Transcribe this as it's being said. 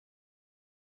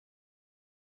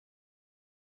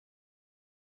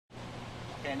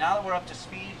Okay, now that we're up to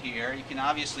speed here, you can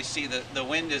obviously see the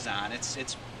wind is on.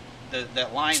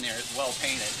 That line there is well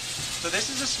painted. So this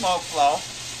is a smoke flow,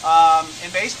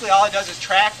 and basically all it does is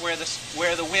track where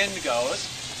the wind goes.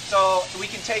 So we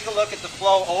can take a look at the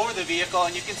flow over the vehicle,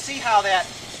 and you can see how that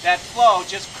flow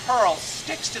just curls,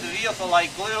 sticks to the vehicle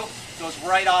like glue, goes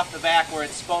right off the back where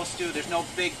it's supposed to. There's no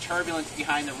big turbulence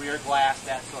behind the rear glass,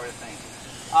 that sort of thing.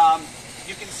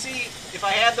 You can see if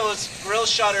I had those grill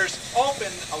shutters open,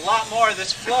 a lot more of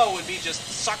this flow would be just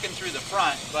sucking through the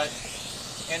front.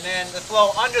 And then the flow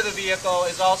under the vehicle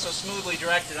is also smoothly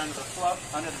directed under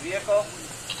the vehicle.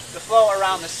 The flow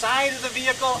around the side of the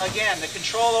vehicle, again, the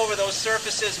control over those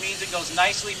surfaces means it goes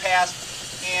nicely past,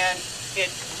 and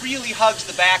it really hugs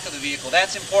the back of the vehicle.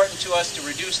 That's important to us to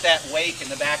reduce that wake in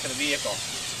the back of the vehicle.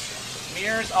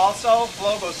 Mirrors also,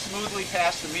 flow goes smoothly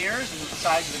past the mirrors and the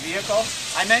sides of the vehicle.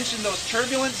 I mentioned those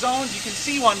turbulent zones. You can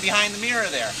see one behind the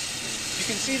mirror there. You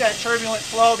can see that turbulent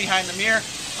flow behind the mirror.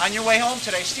 On your way home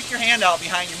today, stick your hand out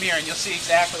behind your mirror and you'll see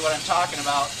exactly what I'm talking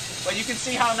about. But you can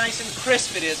see how nice and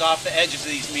crisp it is off the edges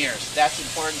of these mirrors. That's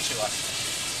important to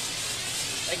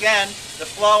us. Again, the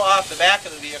flow off the back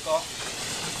of the vehicle.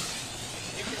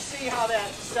 You can see how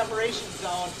that separation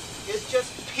zone is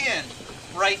just pinned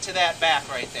right to that back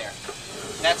right there.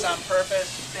 That's on purpose.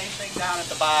 Same thing down at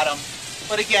the bottom.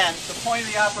 But again, the point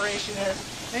of the operation is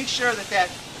make sure that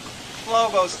flow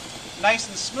goes nice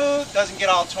and smooth, doesn't get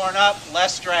all torn up,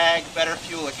 less drag, better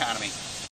fuel economy.